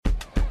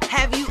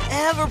Have you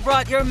ever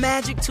brought your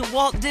magic to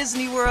Walt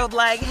Disney World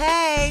like,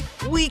 hey,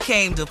 we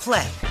came to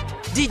play?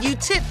 Did you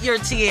tip your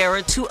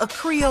tiara to a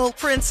Creole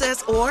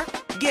princess or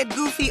get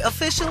goofy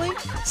officially?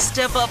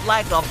 Step up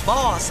like a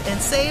boss and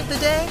save the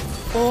day?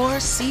 Or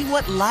see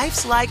what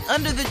life's like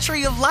under the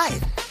tree of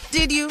life?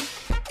 Did you?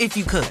 If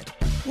you could.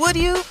 Would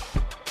you?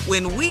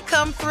 When we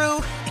come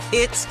through,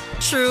 it's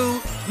true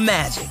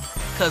magic.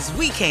 'Cause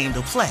we came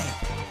to play.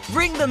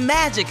 Bring the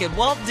magic at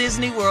Walt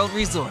Disney World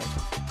Resort.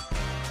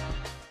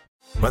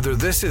 Whether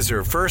this is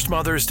her first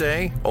Mother's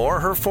Day or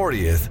her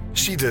 40th,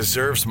 she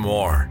deserves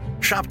more.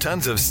 Shop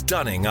tons of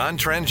stunning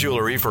on-trend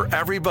jewelry for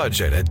every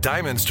budget at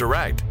Diamonds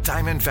Direct.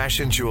 Diamond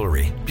fashion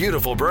jewelry,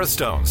 beautiful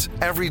birthstones,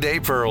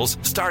 everyday pearls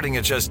starting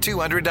at just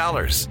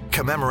 $200.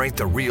 Commemorate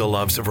the real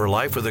loves of her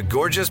life with a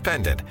gorgeous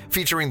pendant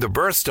featuring the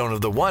birthstone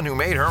of the one who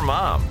made her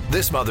mom.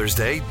 This Mother's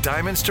Day,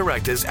 Diamonds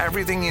Direct is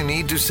everything you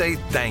need to say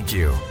thank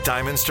you.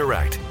 Diamonds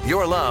Direct,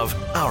 your love,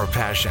 our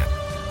passion.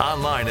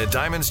 Online at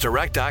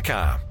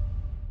diamondsdirect.com.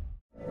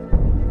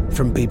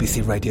 From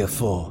BBC Radio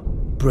 4,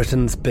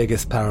 Britain's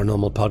biggest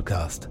paranormal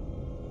podcast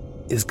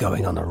is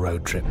going on a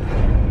road trip.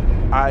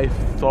 I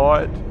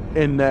thought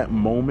in that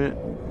moment,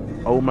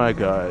 oh my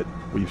God,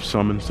 we've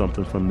summoned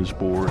something from this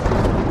board.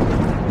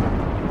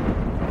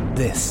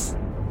 This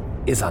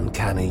is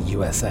Uncanny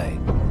USA.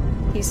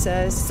 He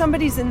says,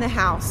 somebody's in the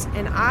house,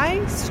 and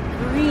I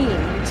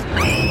screamed.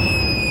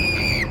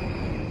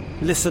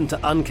 Listen to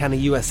Uncanny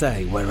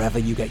USA wherever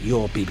you get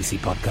your BBC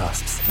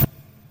podcasts,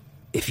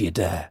 if you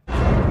dare.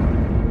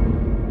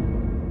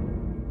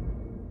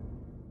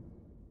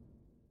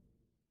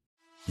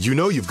 You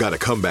know you've got a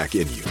comeback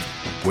in you.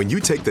 When you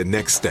take the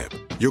next step,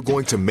 you're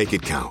going to make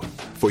it count.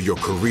 For your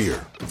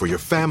career, for your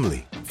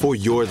family, for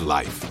your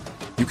life.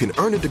 You can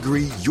earn a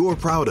degree you're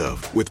proud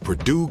of with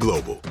Purdue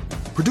Global.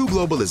 Purdue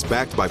Global is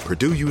backed by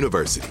Purdue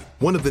University,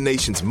 one of the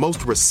nation's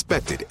most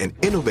respected and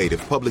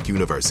innovative public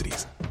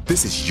universities.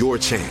 This is your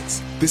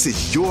chance. This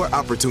is your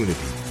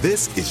opportunity.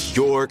 This is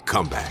your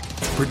comeback.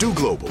 Purdue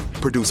Global,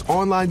 Purdue's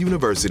online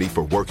university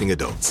for working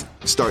adults.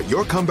 Start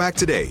your comeback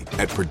today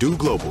at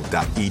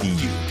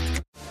purdueglobal.edu.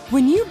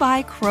 When you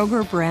buy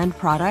Kroger brand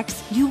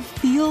products, you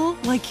feel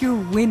like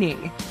you're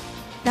winning.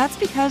 That's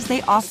because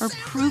they offer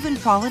proven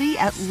quality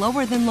at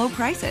lower than low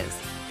prices.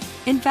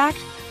 In fact,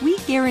 we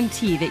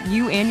guarantee that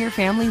you and your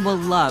family will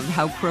love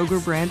how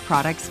Kroger brand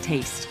products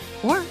taste,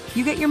 or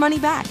you get your money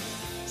back.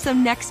 So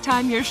next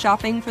time you're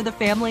shopping for the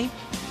family,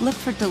 look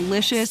for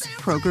delicious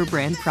Kroger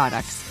brand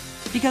products,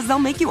 because they'll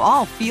make you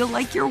all feel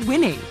like you're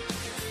winning.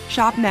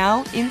 Shop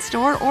now,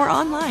 in-store, or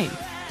online.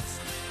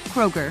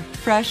 Kroger,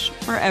 fresh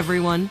for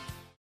everyone.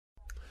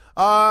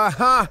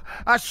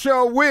 I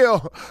sure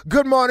will.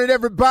 Good morning,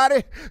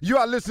 everybody. You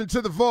are listening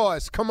to The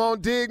Voice. Come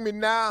on, dig me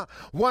now.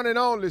 One and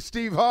only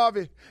Steve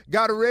Harvey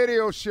got a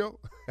radio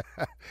show.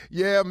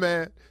 Yeah,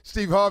 man.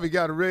 Steve Harvey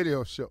got a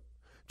radio show.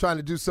 Trying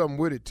to do something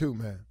with it, too,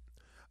 man.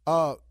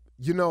 I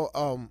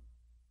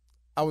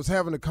was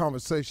having a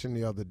conversation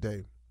the other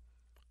day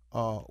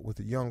with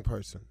a young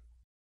person,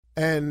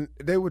 and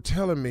they were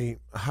telling me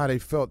how they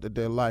felt that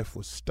their life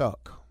was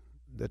stuck,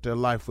 that their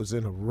life was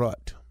in a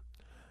rut,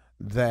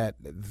 that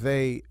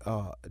they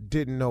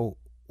didn't know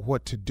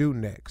what to do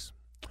next.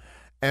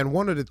 And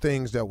one of the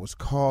things that was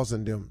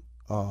causing them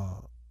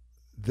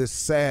this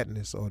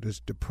sadness or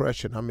this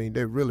depression, I mean,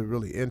 they're really,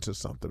 really into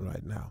something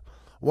right now.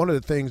 One of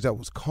the things that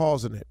was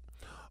causing it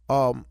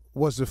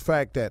was the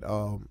fact that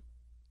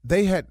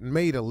they had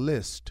made a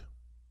list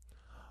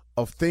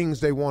of things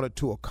they wanted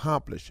to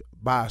accomplish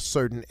by a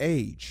certain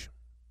age.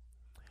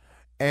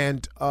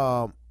 And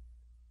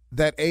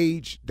that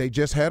age, they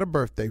just had a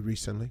birthday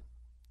recently.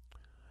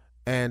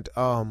 And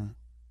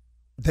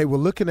they were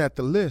looking at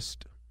the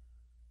list,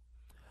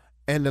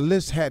 and the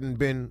list hadn't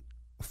been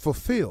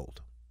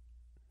fulfilled.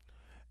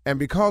 And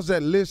because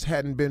that list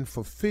hadn't been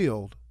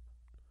fulfilled,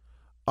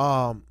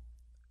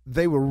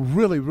 they were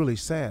really, really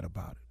sad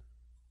about it.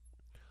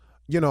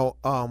 You know,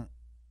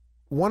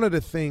 one of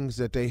the things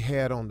that they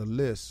had on the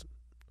list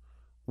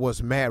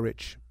was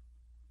marriage,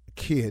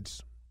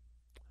 kids,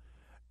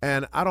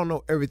 and I don't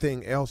know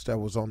everything else that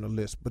was on the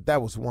list, but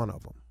that was one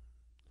of them.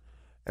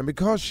 And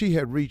because she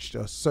had reached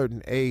a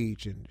certain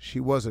age and she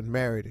wasn't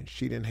married and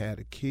she didn't have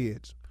the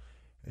kids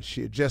and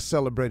she had just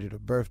celebrated her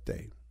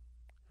birthday,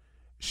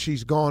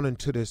 she's gone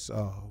into this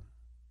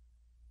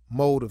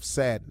mode of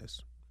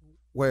sadness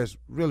where it's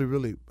really,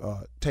 really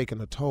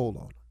taking a toll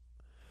on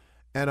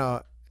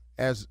her.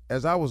 And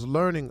as I was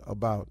learning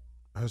about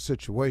her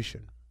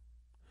situation,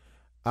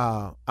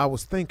 I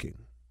was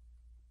thinking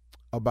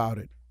about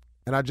it,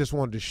 and I just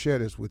wanted to share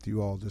this with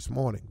you all this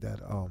morning, that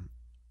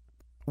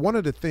one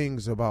of the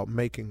things about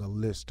making a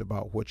list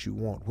about what you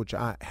want, which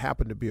I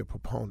happen to be a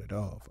proponent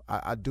of,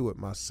 I do it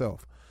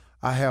myself.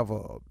 I have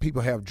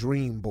people have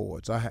dream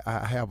boards. I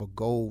have a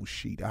goal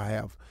sheet.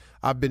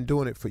 I've been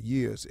doing it for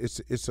years.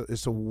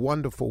 It's a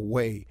wonderful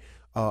way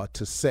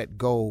to set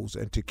goals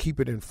and to keep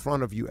it in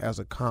front of you as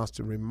a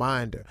constant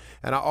reminder.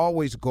 And I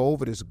always go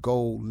over this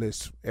goal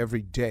list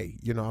every day.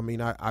 You know, I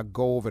mean, I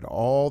go over it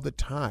all the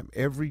time,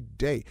 every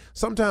day.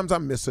 Sometimes I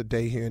miss a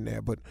day here and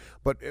there, but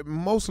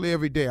mostly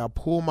every day I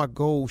pull my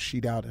goal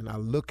sheet out and I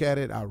look at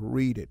it, I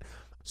read it.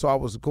 So I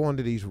was going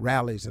to these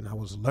rallies and I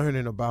was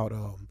learning about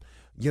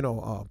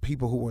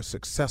people who were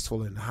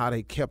successful and how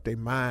they kept their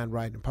mind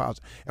right and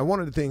positive. And one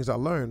of the things I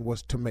learned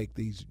was to make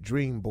these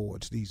dream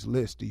boards, these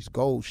lists, these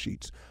goal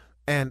sheets.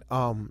 And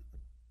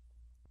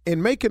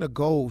in making a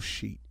goal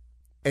sheet,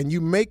 and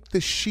you make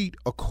the sheet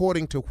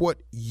according to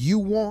what you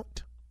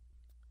want,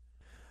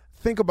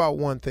 think about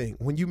one thing.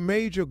 When you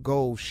made your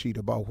goal sheet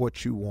about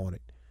what you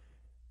wanted,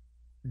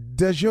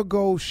 does your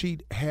goal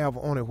sheet have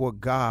on it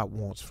what God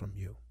wants from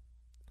you?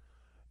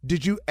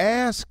 Did you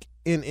ask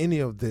in any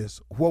of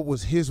this what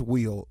was his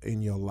will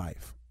in your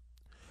life?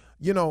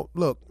 You know,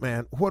 look,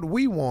 man, what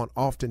we want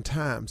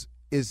oftentimes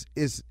is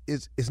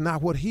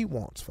not what he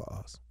wants for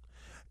us.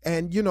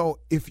 And, you know,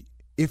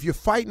 if you're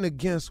fighting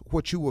against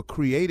what you were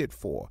created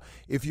for,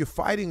 if you're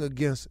fighting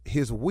against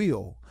his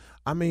will,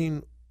 I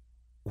mean,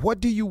 what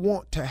do you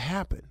want to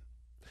happen?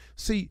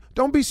 See,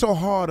 don't be so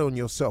hard on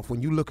yourself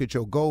when you look at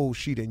your goal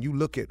sheet and you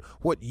look at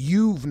what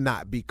you've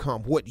not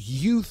become, what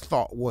you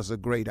thought was a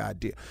great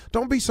idea.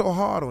 Don't be so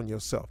hard on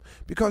yourself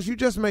because you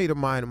just made a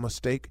minor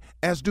mistake,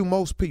 as do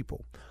most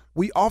people.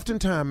 We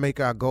oftentimes make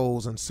our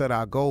goals and set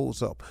our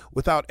goals up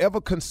without ever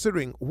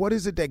considering what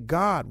is it that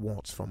God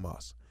wants from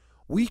us.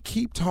 We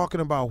keep talking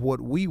about what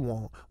we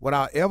want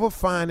without ever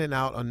finding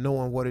out or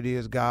knowing what it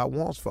is God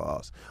wants for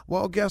us.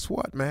 Well, guess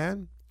what,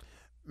 man?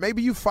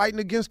 Maybe you fighting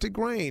against the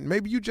grain.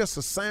 Maybe you just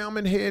a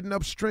salmon heading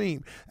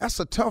upstream. That's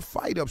a tough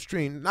fight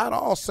upstream. Not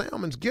all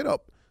salmons get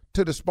up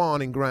to the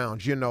spawning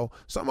grounds, you know.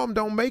 Some of them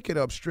don't make it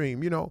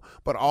upstream, you know.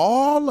 But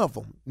all of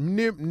them,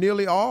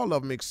 nearly all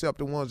of them, except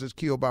the ones that's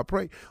killed by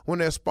prey, when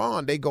they're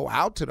spawned, they go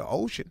out to the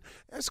ocean.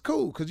 That's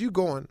cool because you're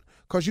going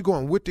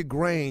with the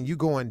grain. You're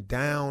going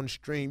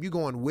downstream. You're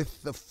going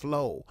with the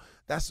flow.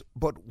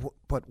 But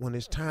when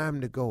it's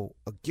time to go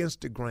against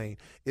the grain,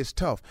 it's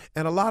tough.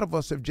 And a lot of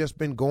us have just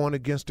been going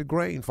against the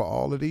grain for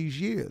all of these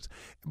years.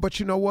 But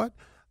you know what?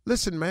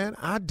 Listen, man,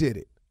 I did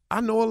it. I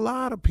know a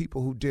lot of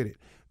people who did it.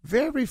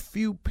 Very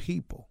few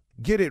people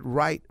get it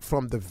right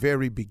from the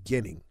very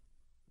beginning.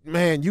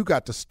 Man, you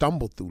got to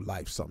stumble through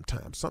life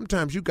sometimes.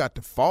 Sometimes you got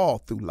to fall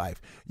through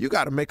life. You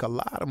got to make a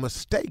lot of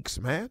mistakes,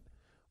 man.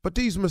 But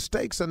these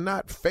mistakes are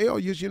not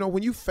failures. You know,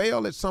 when you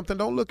fail at something,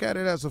 don't look at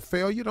it as a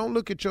failure. Don't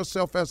look at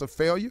yourself as a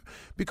failure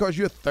because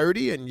you're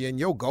 30 and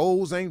your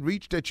goals ain't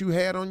reached that you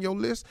had on your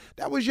list.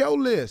 That was your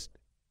list.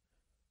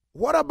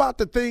 What about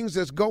the things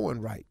that's going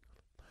right?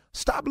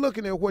 Stop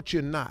looking at what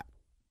you're not.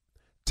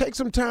 Take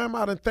some time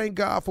out and thank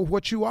God for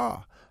what you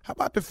are. How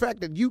about the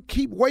fact that you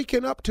keep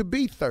waking up to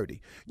be 30?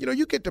 You know,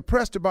 you get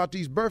depressed about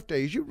these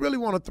birthdays. You really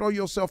want to throw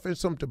yourself in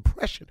some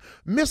depression.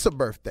 Miss a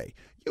birthday.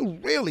 You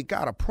really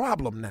got a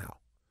problem now.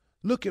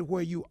 Look at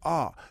where you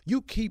are.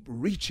 You keep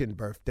reaching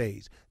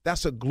birthdays.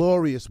 That's a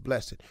glorious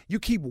blessing. You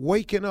keep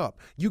waking up.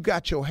 You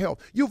got your health.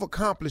 You've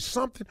accomplished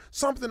something.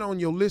 Something on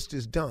your list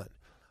is done.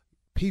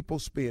 People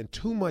spend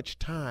too much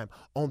time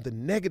on the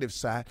negative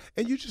side,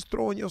 and you're just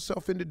throwing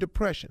yourself into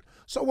depression.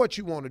 So what,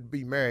 you wanted to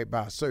be married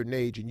by a certain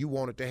age, and you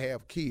wanted to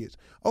have kids.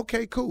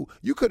 Okay, cool.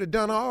 You could have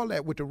done all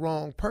that with the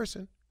wrong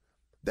person.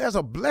 There's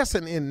a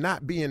blessing in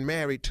not being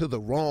married to the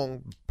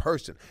wrong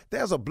person.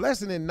 There's a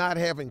blessing in not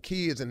having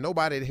kids and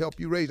nobody to help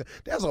you raise them.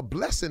 There's a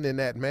blessing in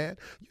that, man.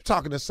 You're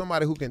talking to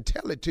somebody who can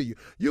tell it to you.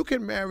 You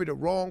can marry the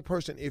wrong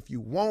person if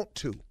you want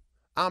to.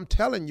 I'm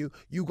telling you,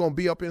 you're going to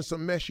be up in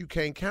some mess you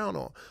can't count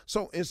on.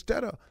 So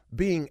instead of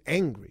being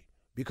angry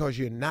because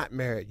you're not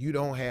married, you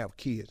don't have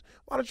kids,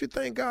 why don't you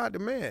thank God the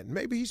man?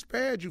 Maybe he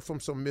spared you from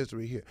some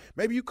misery here.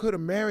 Maybe you could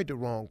have married the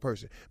wrong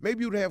person.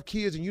 Maybe you'd have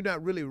kids and you're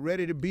not really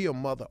ready to be a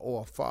mother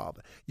or a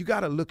father. You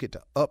got to look at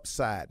the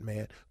upside,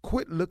 man.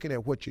 Quit looking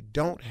at what you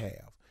don't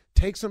have.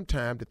 Take some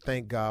time to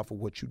thank God for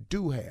what you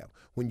do have.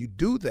 When you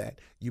do that,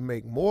 you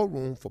make more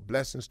room for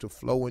blessings to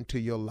flow into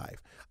your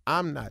life.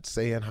 I'm not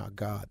saying how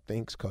God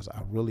thinks because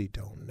I really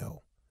don't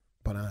know,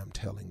 but I'm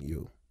telling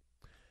you.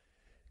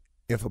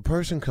 If a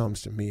person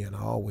comes to me, and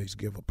I always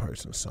give a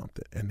person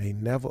something, and they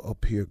never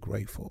appear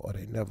grateful or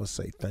they never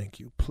say thank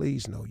you,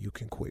 please know you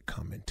can quit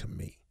coming to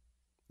me.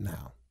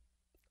 Now,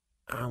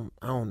 I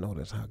don't know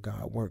that's how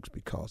God works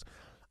because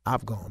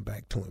I've gone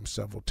back to him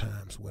several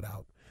times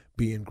without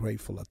being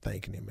grateful or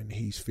thanking him, and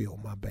he's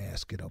filled my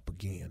basket up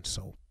again.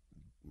 So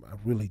I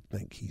really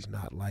think he's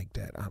not like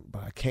that.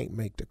 But I can't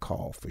make the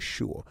call for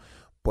sure.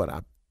 But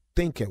I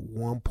think at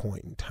one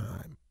point in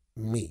time,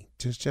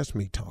 just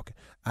me talking,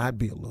 I'd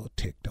be a little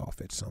ticked off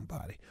at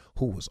somebody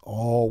who was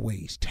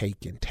always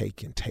taking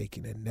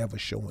and never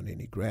showing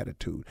any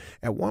gratitude.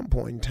 At one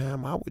point in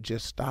time, I would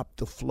just stop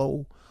the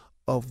flow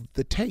of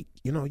the take.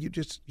 You know, you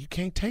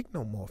can't take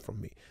no more from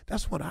me.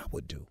 That's what I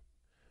would do.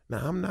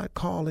 Now, I'm not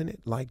calling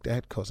it like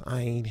that because I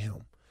ain't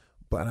him.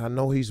 But I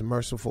know he's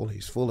merciful.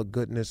 He's full of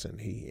goodness,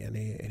 and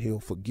he'll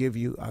forgive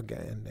you.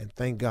 And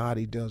thank God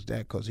he does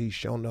that because he's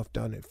sure enough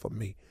done it for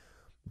me.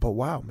 But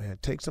wow, man,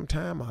 take some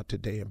time out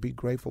today and be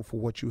grateful for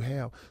what you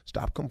have.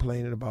 Stop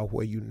complaining about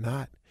where you're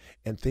not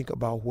and think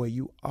about where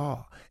you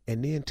are,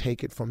 and then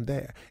take it from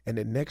there. And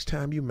the next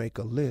time you make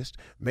a list,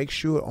 make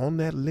sure on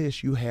that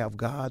list you have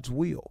God's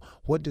will.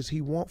 What does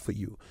he want for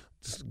you?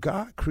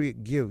 God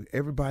give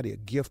everybody a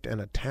gift and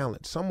a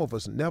talent. Some of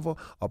us never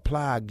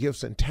apply our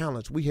gifts and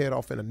talents. We head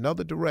off in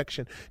another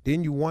direction.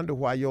 Then you wonder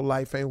why your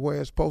life ain't where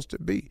it's supposed to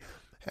be.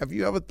 Have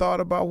you ever thought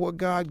about what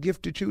God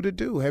gifted you to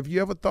do? Have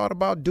you ever thought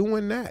about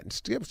doing that?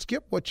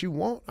 Skip what you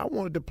want. I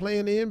wanted to play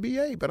in the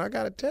NBA, but I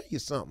got to tell you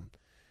something.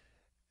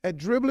 At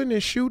dribbling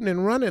and shooting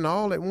and running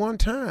all at one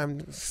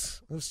time,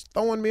 it's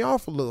throwing me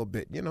off a little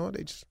bit.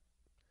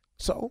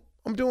 So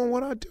I'm doing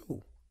what I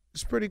do.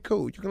 It's pretty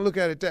cool. You can look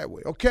at it that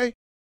way, okay?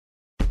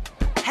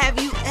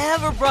 Have you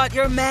ever brought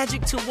your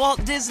magic to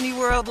Walt Disney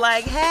World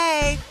like,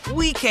 hey,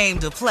 we came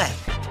to play?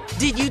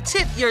 Did you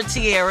tip your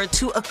tiara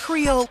to a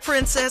Creole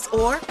princess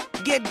or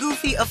get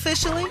goofy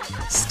officially?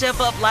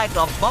 Step up like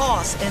a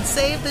boss and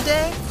save the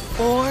day?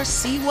 Or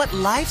see what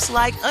life's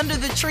like under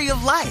the tree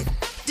of life?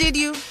 Did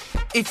you?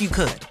 If you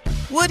could.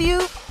 Would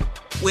you?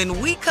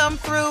 When we come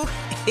through,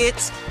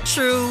 it's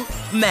true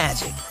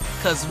magic.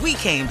 'Cause we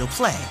came to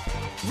play.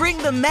 Bring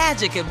the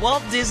magic at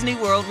Walt Disney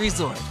World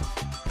Resort.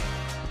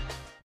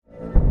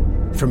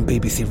 From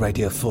BBC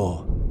Radio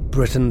 4,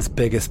 Britain's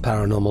biggest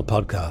paranormal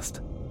podcast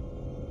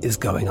is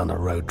going on a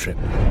road trip.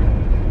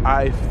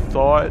 I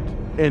thought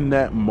in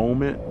that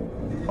moment,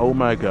 oh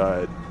my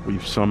God,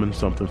 we've summoned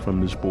something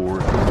from this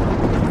board.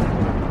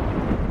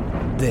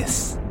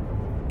 This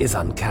is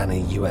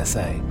Uncanny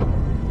USA.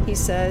 He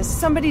says,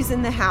 somebody's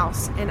in the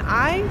house, and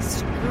I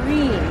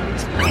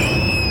screamed.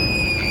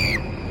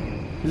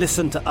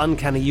 Listen to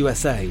Uncanny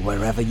USA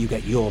wherever you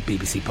get your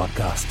BBC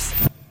podcasts,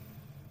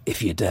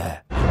 if you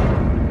dare.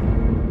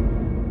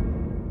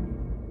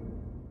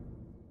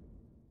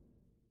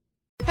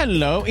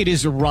 Hello, it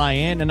is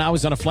Ryan, and I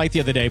was on a flight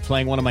the other day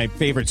playing one of my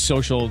favorite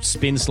social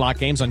spin slot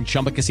games on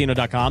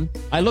ChumbaCasino.com.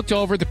 I looked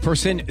over at the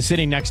person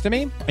sitting next to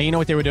me, and you know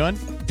what they were doing?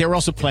 They were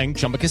also playing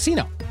Chumba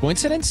Casino.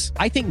 Coincidence?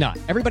 I think not.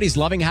 Everybody's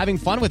loving having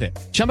fun with it.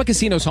 Chumba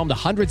Casino is home to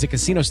hundreds of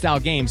casino-style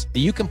games that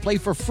you can play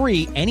for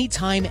free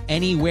anytime,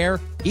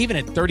 anywhere, even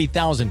at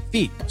 30,000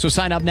 feet. So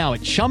sign up now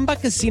at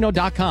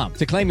ChumbaCasino.com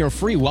to claim your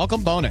free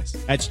welcome bonus.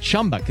 That's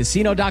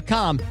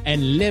ChumbaCasino.com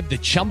and live the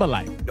Chumba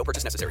life. No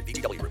purchase necessary.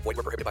 VGW. Void where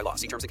prohibited by law.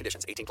 See terms and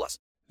conditions. 18+.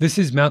 This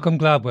is Malcolm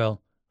Gladwell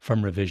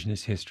from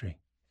Revisionist History.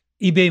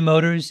 eBay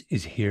Motors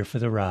is here for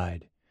the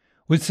ride.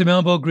 With some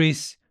elbow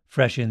grease,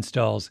 fresh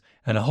installs,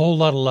 and a whole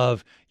lot of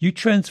love, you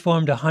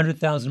transformed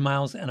 100,000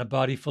 miles and a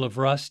body full of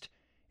rust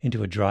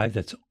into a drive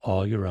that's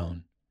all your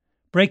own.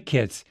 Brake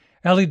kits,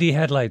 LED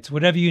headlights,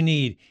 whatever you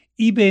need,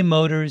 eBay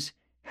Motors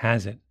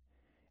has it.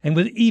 And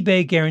with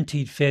eBay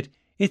Guaranteed Fit,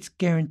 it's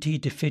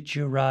guaranteed to fit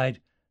your ride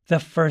the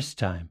first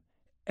time,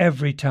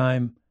 every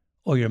time,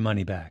 or your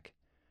money back.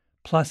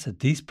 Plus, at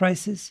these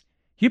prices,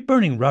 you're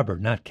burning rubber,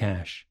 not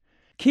cash.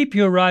 Keep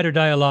your ride or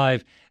die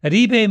alive at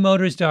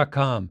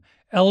ebaymotors.com.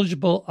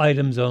 Eligible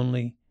items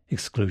only.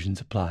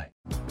 Exclusions apply.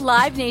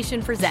 Live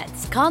Nation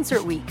presents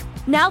Concert Week.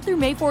 Now through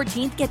May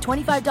 14th, get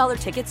 $25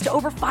 tickets to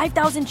over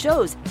 5,000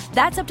 shows.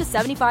 That's up to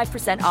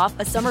 75% off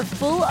a summer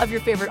full of your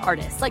favorite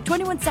artists like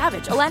 21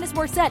 Savage, Alanis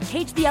Morissette,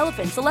 Cage the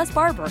Elephant, Celeste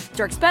Barber,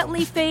 Dierks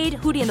Bentley, Fade,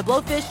 Hootie and the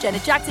Blowfish,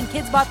 Janet Jackson,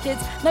 Kids Bop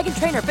Kids, Meghan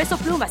Trainor, Peso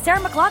Pluma, Sarah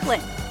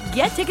McLachlan.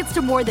 Get tickets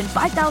to more than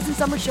 5,000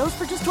 summer shows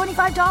for just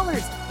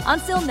 $25.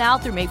 Until now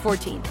through May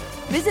 14th.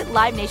 Visit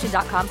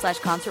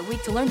LiveNation.com/Concert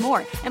Week to learn more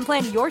and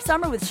plan your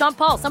summer with Sean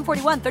Paul, Sum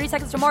 41, 30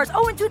 Seconds to Mars,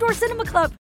 and Two Door Cinema Club.